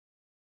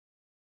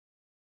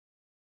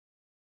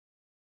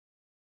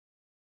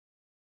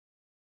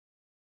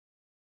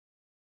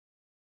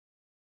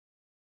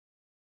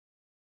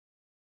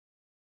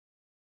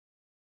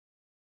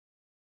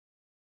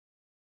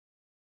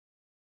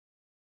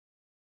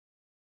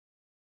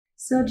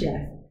So,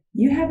 Jeff,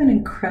 you have an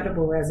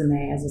incredible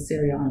resume as a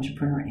serial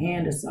entrepreneur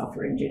and a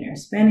software engineer,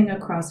 spanning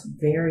across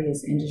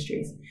various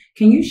industries.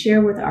 Can you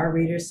share with our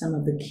readers some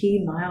of the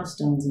key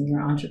milestones in your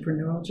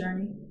entrepreneurial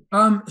journey?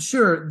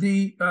 Sure.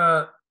 The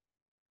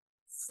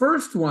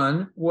first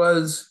one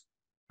was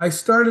I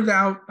started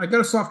out, I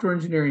got a software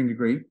engineering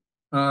degree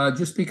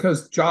just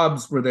because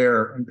jobs were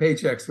there and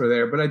paychecks were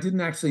there, but I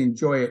didn't actually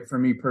enjoy it for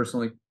me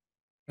personally.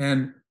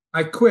 And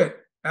I quit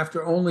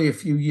after only a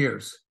few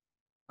years.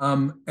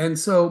 And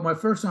so my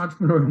first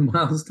entrepreneurial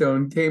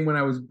milestone came when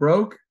I was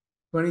broke,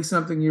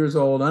 20-something years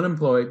old,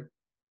 unemployed,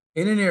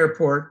 in an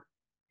airport,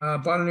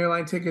 bought an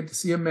airline ticket to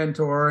see a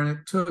mentor, and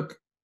it took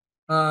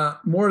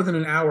more than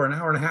an hour and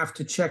a half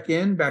to check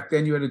in. Back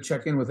then, you had to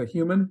check in with a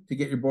human to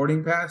get your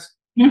boarding pass,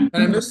 and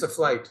I missed the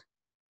flight.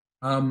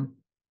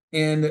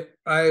 And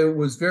I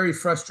was very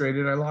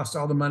frustrated. I lost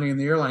all the money in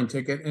the airline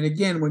ticket. And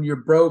again, when you're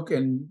broke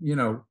and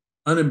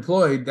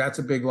unemployed, that's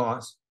a big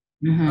loss.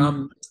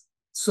 Mm-hmm.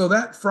 So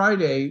that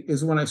Friday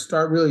is when I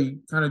really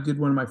kind of did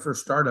one of my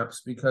first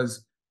startups,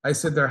 because I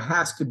said there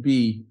has to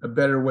be a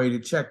better way to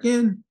check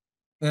in.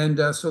 And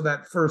so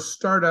that first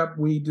startup,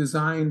 we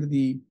designed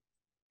the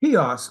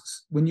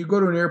kiosks. When you go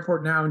to an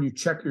airport now and you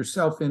check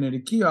yourself in at a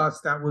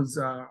kiosk, that was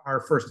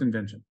our first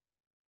invention.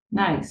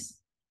 Nice.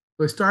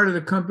 So I started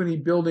a company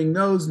building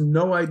those,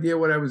 no idea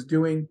what I was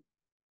doing,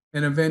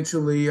 and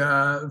eventually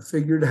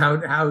figured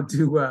out how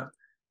to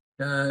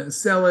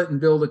sell it and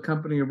build a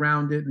company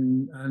around it,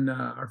 and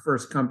our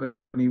first company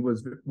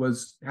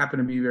was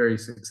happened to be very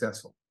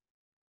successful.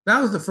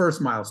 That was the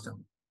first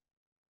milestone.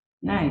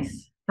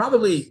 Nice.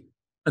 Probably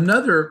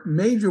another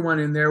major one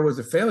in there was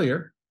a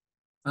failure,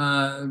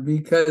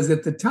 because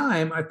at the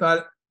time I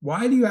thought,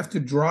 why do you have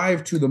to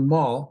drive to the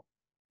mall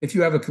if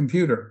you have a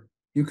computer?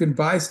 You can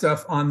buy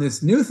stuff on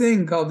this new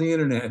thing called the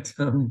internet.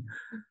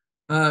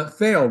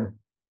 Failed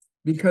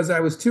because I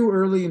was too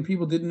early and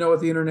people didn't know what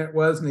the internet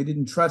was and they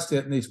didn't trust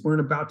it, and they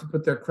weren't about to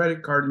put their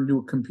credit card into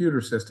a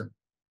computer system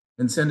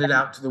and send it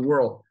out to the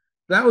world.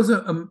 That was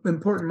an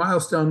important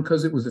milestone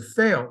because it was a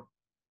fail.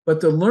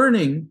 But the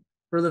learning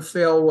for the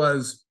fail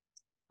was,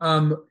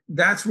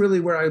 that's really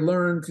where I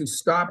learned to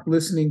stop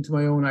listening to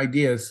my own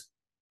ideas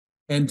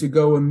and to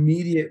go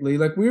immediately.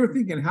 Like, we were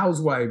thinking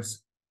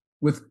housewives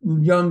with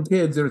young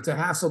kids that it's a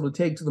hassle to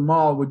take to the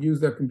mall would use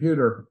their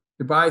computer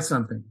to buy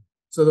something.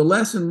 So the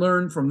lesson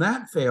learned from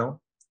that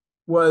fail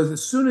was,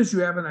 as soon as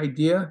you have an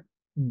idea,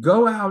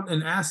 go out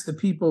and ask the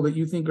people that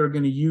you think are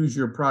going to use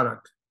your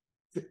product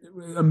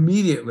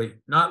immediately,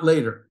 not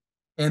later.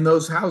 And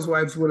those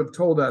housewives would have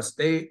told us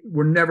they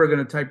were never going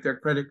to type their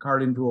credit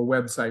card into a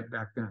website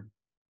back then.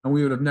 And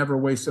we would have never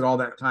wasted all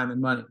that time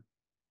and money.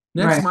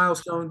 Next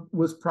milestone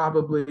was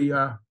probably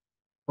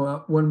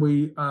when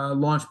we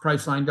launched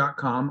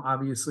Priceline.com.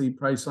 Obviously,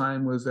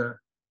 Priceline was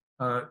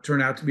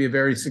turned out to be a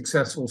very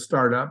successful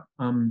startup.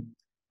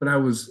 But I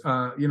was,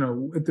 at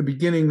the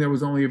beginning, there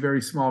was only a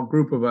very small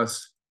group of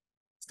us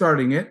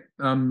starting it.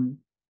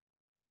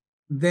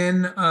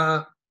 Then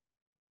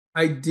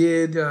I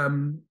did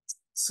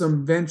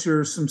some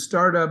ventures, some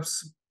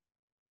startups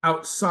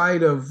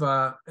outside of,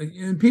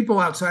 and people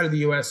outside of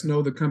the US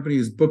know the company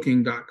is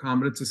Booking.com,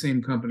 but it's the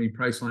same company,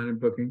 Priceline and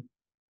Booking.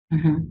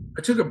 Mm-hmm.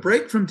 I took a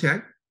break from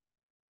tech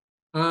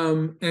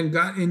and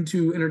got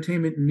into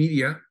entertainment and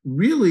media,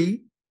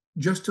 really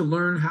just to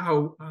learn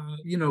how,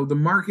 the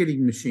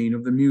marketing machine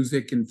of the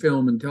music and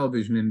film and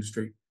television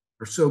industry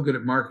are so good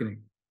at marketing.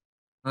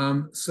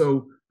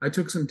 So I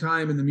took some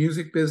time in the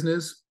music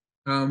business.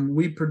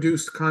 We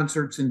produced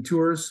concerts and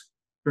tours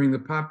during the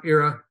pop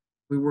era.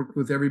 We worked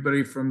with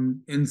everybody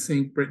from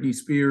NSYNC, Britney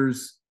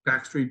Spears,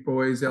 Backstreet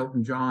Boys,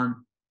 Elton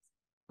John,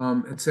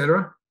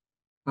 etc.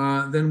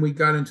 Then we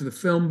got into the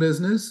film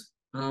business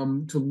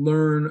to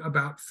learn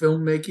about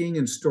filmmaking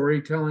and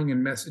storytelling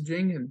and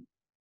messaging. And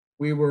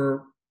we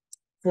were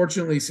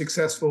fortunately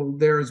successful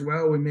there as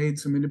well. We made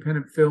some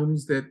independent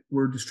films that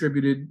were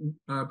distributed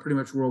pretty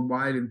much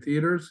worldwide in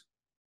theaters.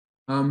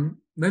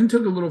 Then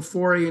took a little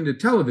foray into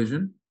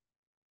television,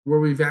 where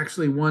we've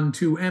actually won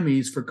 2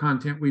 Emmys for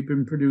content we've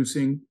been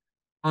producing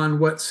on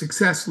what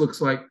success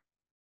looks like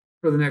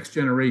for the next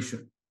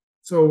generation.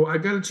 So I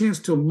got a chance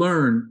to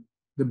learn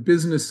the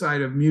business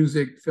side of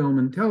music, film,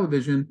 and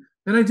television.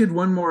 Then I did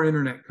one more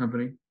internet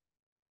company,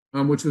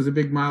 which was a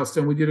big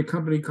milestone. We did a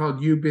company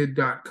called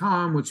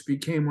ubid.com, which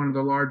became one of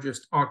the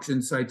largest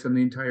auction sites on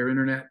the entire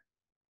internet.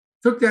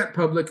 Took that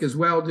public as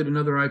well, did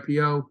another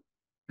IPO,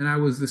 and I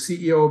was the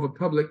CEO of a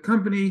public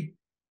company,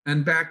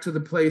 and back to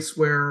the place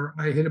where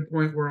I hit a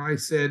point where I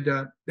said,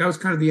 that was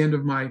kind of the end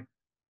of my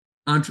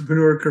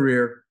entrepreneur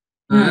career.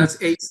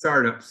 That's 8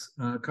 startups,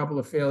 a couple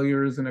of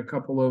failures and a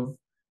couple of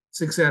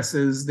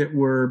successes that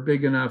were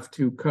big enough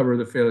to cover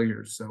the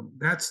failures. So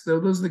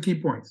those are the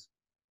key points.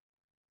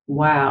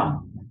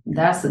 Wow,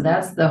 that's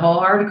the whole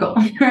article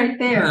right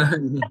there.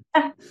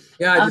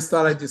 Yeah, I just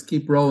thought I'd just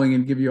keep rolling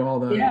and give you all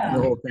the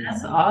whole thing.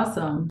 That's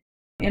awesome.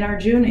 In our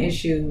June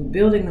issue,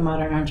 building the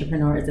modern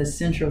entrepreneur is a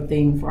central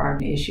theme for our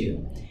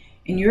issue.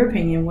 In your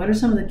opinion, what are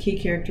some of the key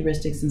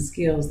characteristics and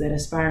skills that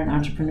aspiring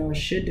entrepreneurs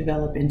should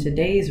develop in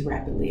today's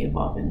rapidly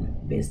evolving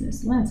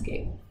business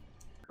landscape?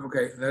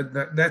 Okay,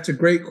 that's a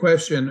great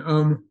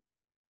question.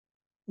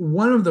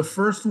 One of the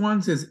first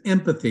ones is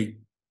empathy,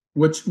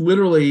 which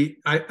literally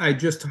I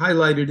just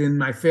highlighted in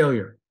my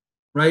failure,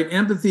 right?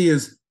 Empathy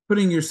is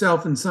putting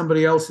yourself in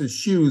somebody else's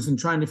shoes and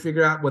trying to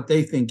figure out what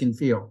they think and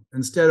feel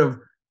instead of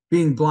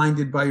being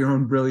blinded by your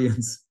own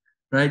brilliance,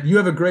 right? You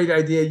have a great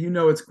idea. You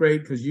know it's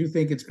great because you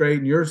think it's great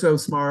and you're so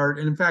smart.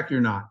 And in fact,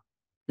 you're not.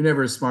 You're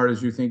never as smart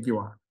as you think you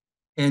are.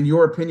 And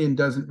your opinion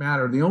doesn't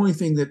matter. The only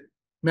thing that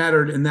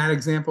mattered in that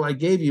example I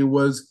gave you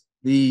was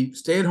the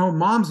stay-at-home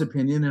mom's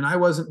opinion, and I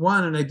wasn't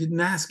one, and I didn't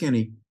ask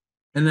any.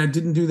 And I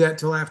didn't do that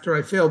till after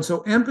I failed.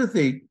 So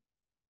empathy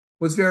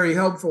was very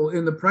helpful.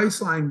 In the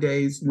Priceline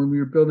days when we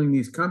were building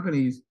these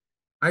companies,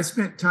 I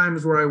spent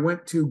times where I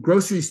went to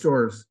grocery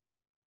stores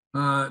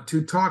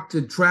to talk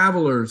to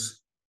travelers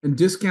and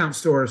discount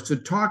stores, to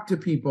talk to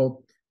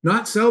people,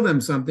 not sell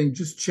them something,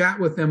 just chat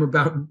with them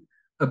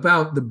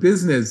about the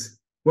business,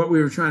 what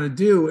we were trying to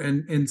do,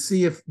 and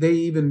see if it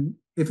even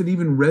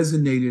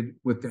resonated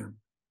with them.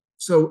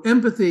 So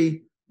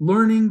empathy,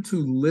 learning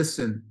to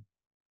listen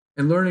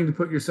and learning to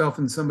put yourself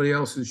in somebody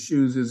else's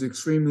shoes is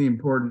extremely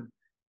important.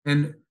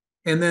 And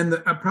then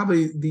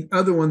probably the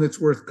other one that's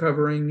worth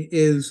covering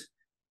is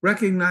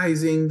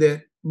recognizing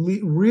that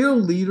real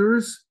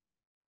leaders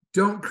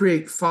don't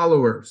create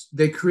followers.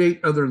 They create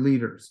other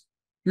leaders.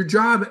 Your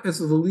job as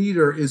the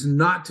leader is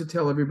not to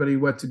tell everybody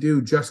what to do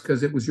just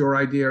because it was your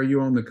idea or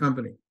you own the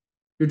company.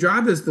 Your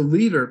job as the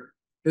leader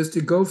is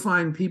to go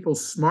find people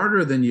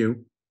smarter than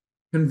you,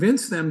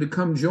 convince them to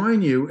come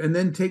join you, and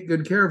then take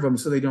good care of them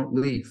so they don't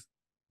leave.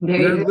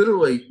 You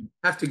literally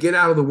have to get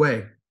out of the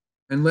way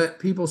and let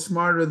people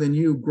smarter than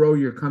you grow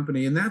your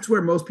company. And that's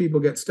where most people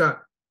get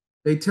stuck.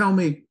 They tell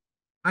me,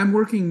 I'm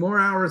working more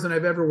hours than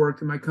I've ever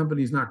worked and my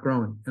company's not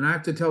growing. And I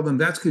have to tell them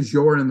that's because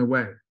you're in the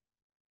way.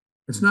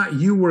 It's not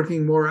you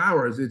working more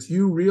hours. It's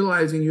you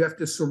realizing you have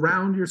to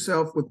surround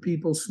yourself with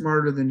people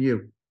smarter than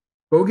you.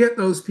 Go get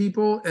those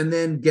people and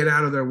then get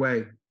out of their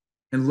way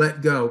and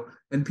let go.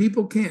 And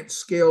people can't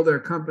scale their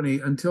company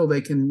until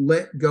they can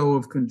let go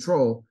of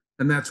control.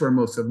 And that's where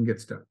most of them get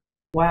stuck.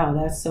 Wow,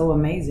 that's so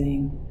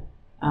amazing.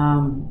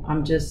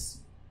 I'm just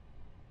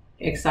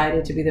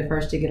excited to be the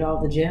first to get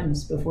all the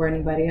gems before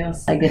anybody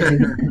else. I get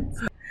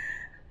to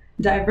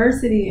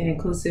Diversity and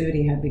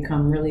inclusivity have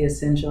become really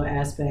essential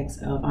aspects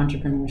of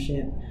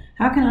entrepreneurship.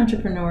 How can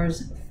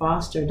entrepreneurs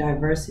foster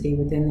diversity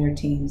within their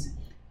teams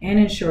and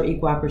ensure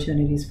equal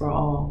opportunities for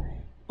all,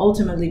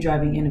 ultimately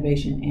driving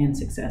innovation and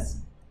success?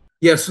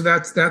 Yeah, so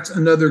that's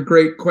another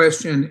great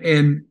question.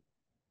 And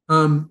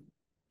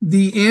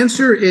the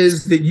answer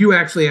is that you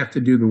actually have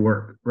to do the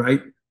work,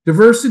 right?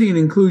 Diversity and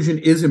inclusion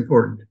is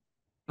important.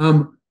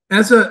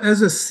 As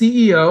a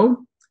CEO,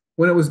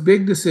 when it was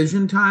big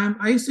decision time,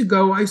 I used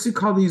to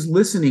call these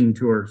listening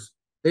tours.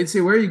 They'd say,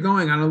 where are you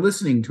going? On a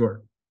listening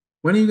tour.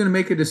 When are you going to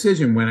make a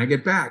decision? When I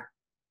get back.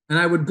 And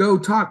I would go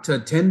talk to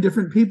 10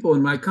 different people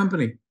in my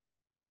company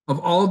of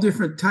all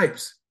different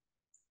types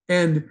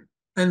and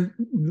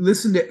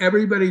listen to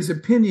everybody's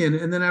opinion.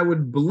 And then I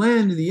would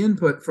blend the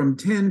input from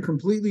 10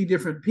 completely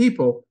different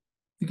people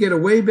to get a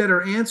way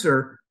better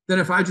answer than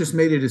if I just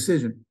made a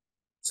decision.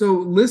 So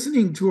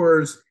listening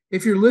tours,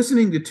 if you're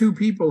listening to two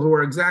people who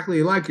are exactly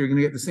alike, you're going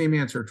to get the same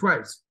answer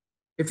twice.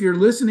 If you're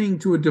listening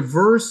to a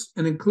diverse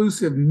and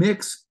inclusive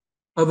mix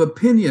of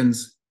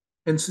opinions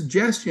and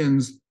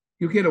suggestions,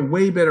 you get a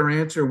way better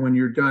answer when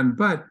you're done.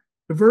 But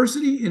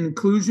diversity and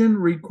inclusion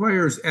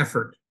requires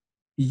effort.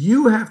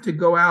 You have to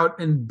go out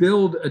and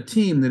build a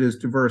team that is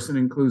diverse and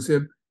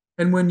inclusive.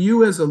 And when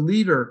you as a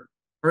leader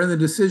are in the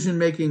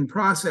decision-making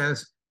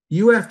process,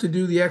 you have to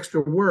do the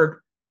extra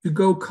work to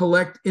go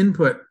collect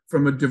input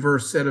from a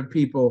diverse set of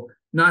people,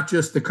 not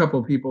just the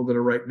couple people that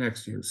are right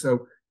next to you.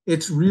 So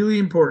it's really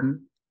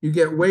important. You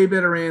get way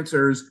better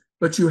answers,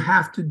 but you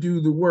have to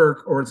do the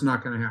work or it's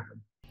not going to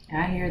happen.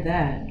 I hear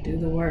that. Do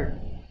the work.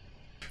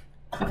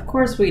 Of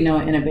course, we know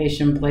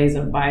innovation plays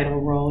a vital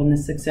role in the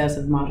success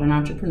of modern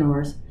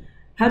entrepreneurs.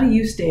 How do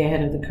you stay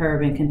ahead of the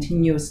curve and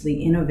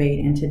continuously innovate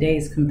in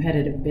today's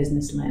competitive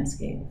business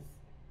landscape?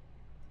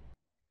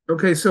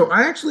 Okay, so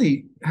I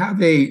actually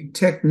have a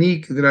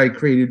technique that I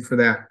created for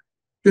that.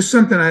 Just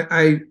something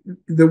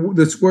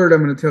this word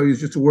I'm going to tell you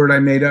is just a word I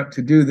made up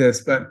to do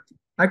this, but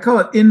I call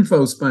it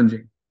info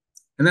sponging.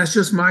 And that's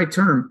just my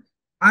term.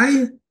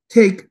 I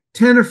take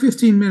 10 or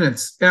 15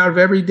 minutes out of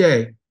every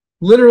day.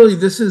 Literally,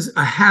 this is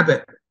a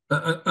habit,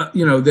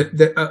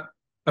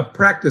 a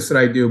practice that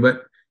I do,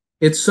 but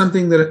it's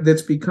something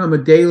that's become a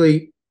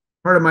daily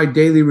part of my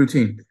daily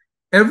routine.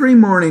 Every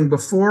morning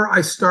before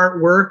I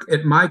start work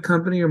at my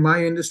company or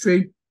my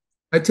industry,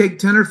 I take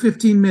 10 or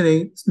 15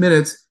 minutes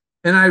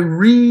and I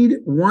read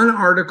one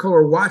article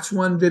or watch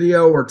one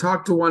video or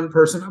talk to one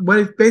person.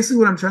 But basically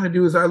what I'm trying to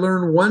do is I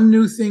learn one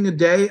new thing a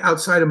day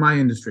outside of my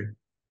industry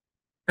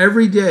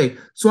every day.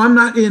 So I'm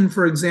not in,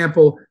 for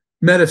example,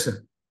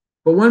 medicine.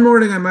 But one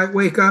morning I might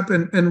wake up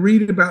and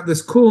read about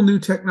this cool new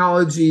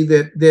technology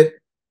that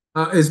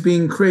is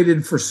being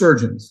created for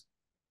surgeons.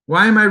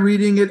 Why am I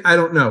reading it? I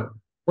don't know.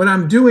 What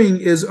I'm doing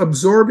is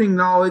absorbing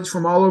knowledge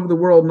from all over the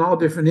world in all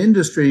different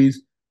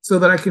industries so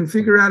that I can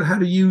figure out how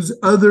to use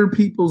other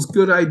people's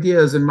good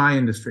ideas in my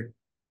industry.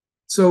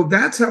 So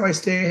that's how I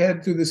stay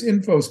ahead through this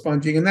info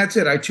sponging. And that's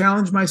it. I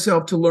challenge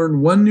myself to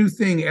learn one new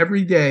thing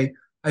every day.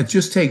 It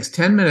just takes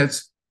 10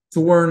 minutes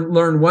to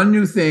learn one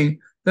new thing.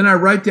 Then I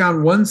write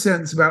down one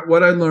sentence about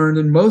what I learned.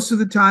 And most of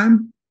the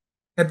time,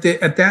 at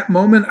that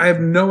moment, I have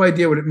no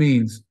idea what it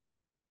means.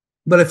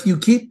 But if you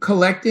keep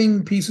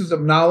collecting pieces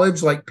of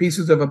knowledge, like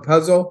pieces of a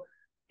puzzle,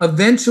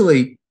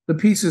 eventually the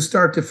pieces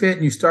start to fit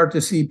and you start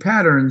to see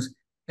patterns.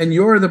 And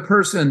you're the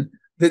person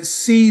that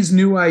sees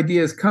new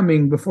ideas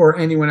coming before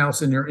anyone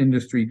else in your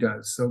industry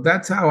does. So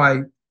that's how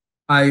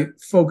I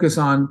focus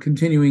on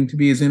continuing to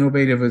be as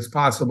innovative as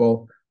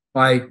possible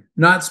by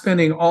not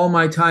spending all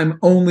my time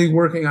only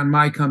working on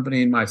my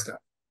company and my stuff.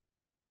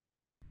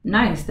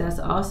 Nice, that's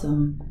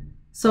awesome.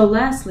 So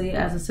lastly,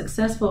 as a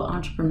successful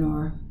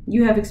entrepreneur,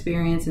 you have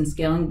experience in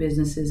scaling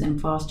businesses and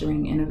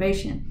fostering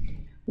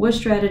innovation. What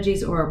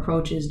strategies or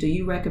approaches do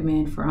you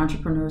recommend for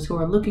entrepreneurs who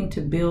are looking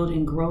to build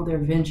and grow their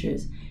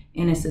ventures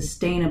in a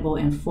sustainable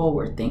and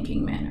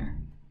forward-thinking manner?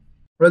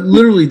 But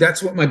literally,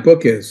 that's what my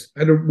book is.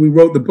 We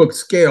wrote the book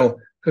Scale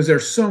because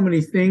there's so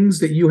many things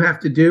that you have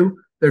to do.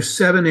 There's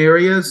 7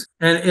 areas,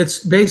 and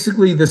it's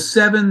basically the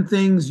 7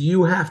 things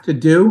you have to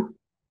do.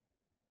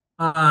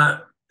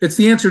 It's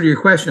the answer to your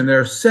question. There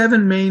are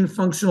 7 main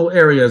functional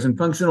areas and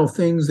functional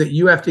things that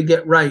you have to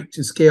get right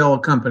to scale a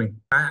company.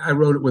 I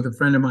wrote it with a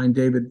friend of mine,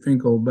 David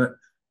Finkel, but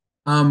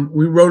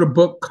we wrote a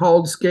book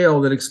called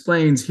Scale that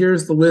explains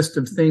here's the list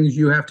of things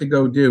you have to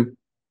go do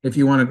if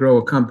you want to grow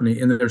a company.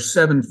 And there's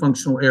 7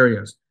 functional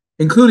areas,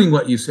 including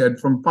what you said,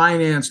 from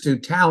finance to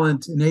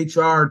talent and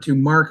HR to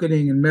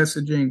marketing and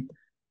messaging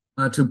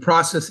to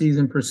processes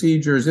and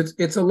procedures.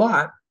 It's a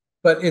lot,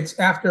 but it's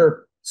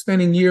after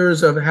spending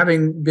years of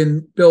having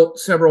been built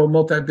several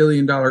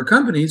multi-billion-dollar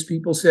companies,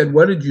 people said,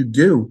 what did you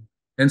do?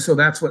 And so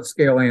that's what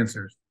Scale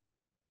answers.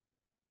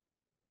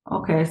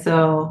 Okay,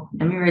 so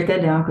let me write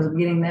that down because I'm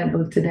getting that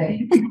book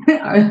today.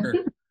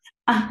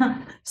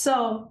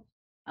 So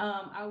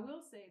I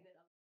will say that.